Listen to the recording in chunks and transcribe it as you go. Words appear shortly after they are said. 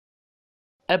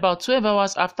About 12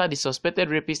 hours after the suspected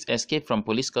rapist escaped from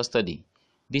police custody,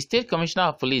 the State Commissioner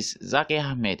of Police, Zaki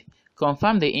Ahmed,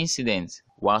 confirmed the incident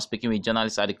while speaking with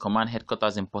journalists at the command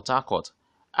headquarters in Port Harcourt.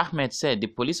 Ahmed said the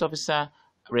police officer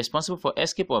responsible for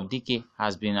escape of Dike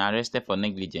has been arrested for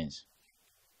negligence.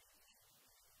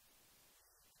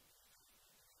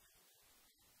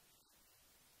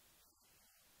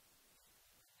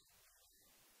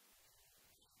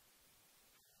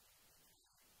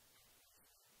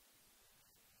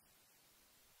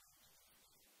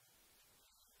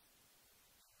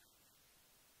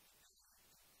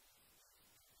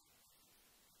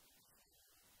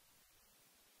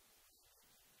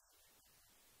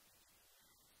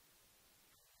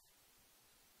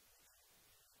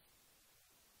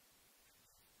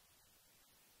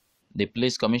 The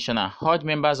police commissioner urged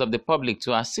members of the public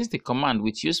to assist the command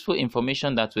with useful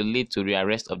information that will lead to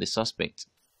rearrest of the suspect.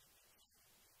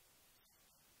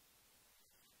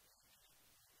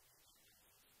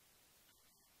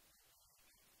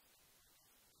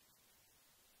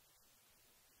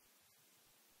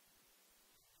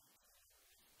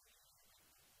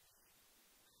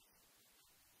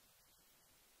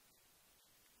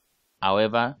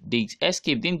 However, the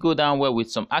escape didn't go down well with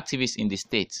some activists in the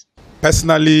state.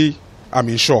 Personally, I'm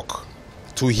in shock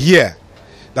to hear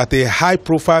that a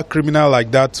high-profile criminal like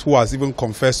that, who has even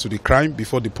confessed to the crime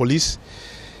before the police,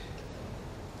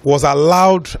 was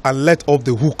allowed and let off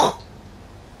the hook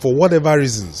for whatever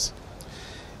reasons.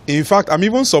 In fact, I'm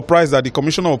even surprised that the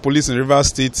Commissioner of Police in Rivers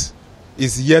State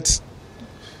is yet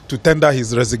to tender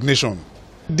his resignation.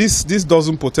 This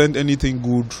doesn't portend anything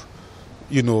good,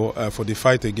 for the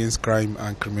fight against crime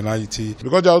and criminality.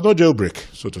 Because there was no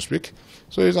jailbreak, so to speak.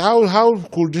 So it's how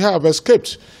could you have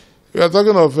escaped? We are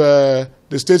talking of the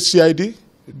state CID,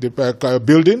 the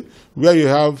building, where you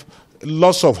have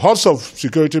lots of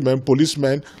security men,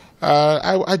 policemen.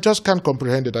 I just can't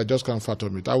comprehend it. I just can't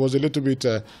fathom it. I was a little bit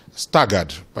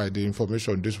staggered by the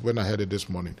information when I heard it this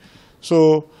morning.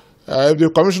 So if the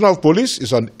Commissioner of Police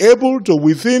is unable to,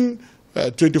 within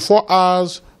 24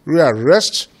 hours,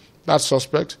 rearrest that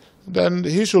suspect, then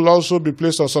he should also be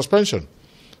placed on suspension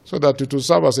so that it will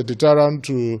serve as a deterrent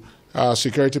to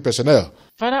security personnel.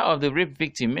 Father of the rape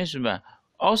victim, Mezuwuba,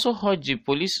 also urged the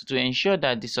police to ensure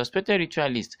that the suspected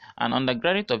ritualist, an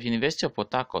undergraduate of University of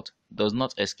Port Harcourt, does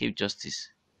not escape justice.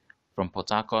 From Port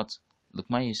Harcourt,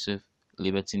 Lukman, Yusuf,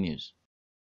 Liberty News.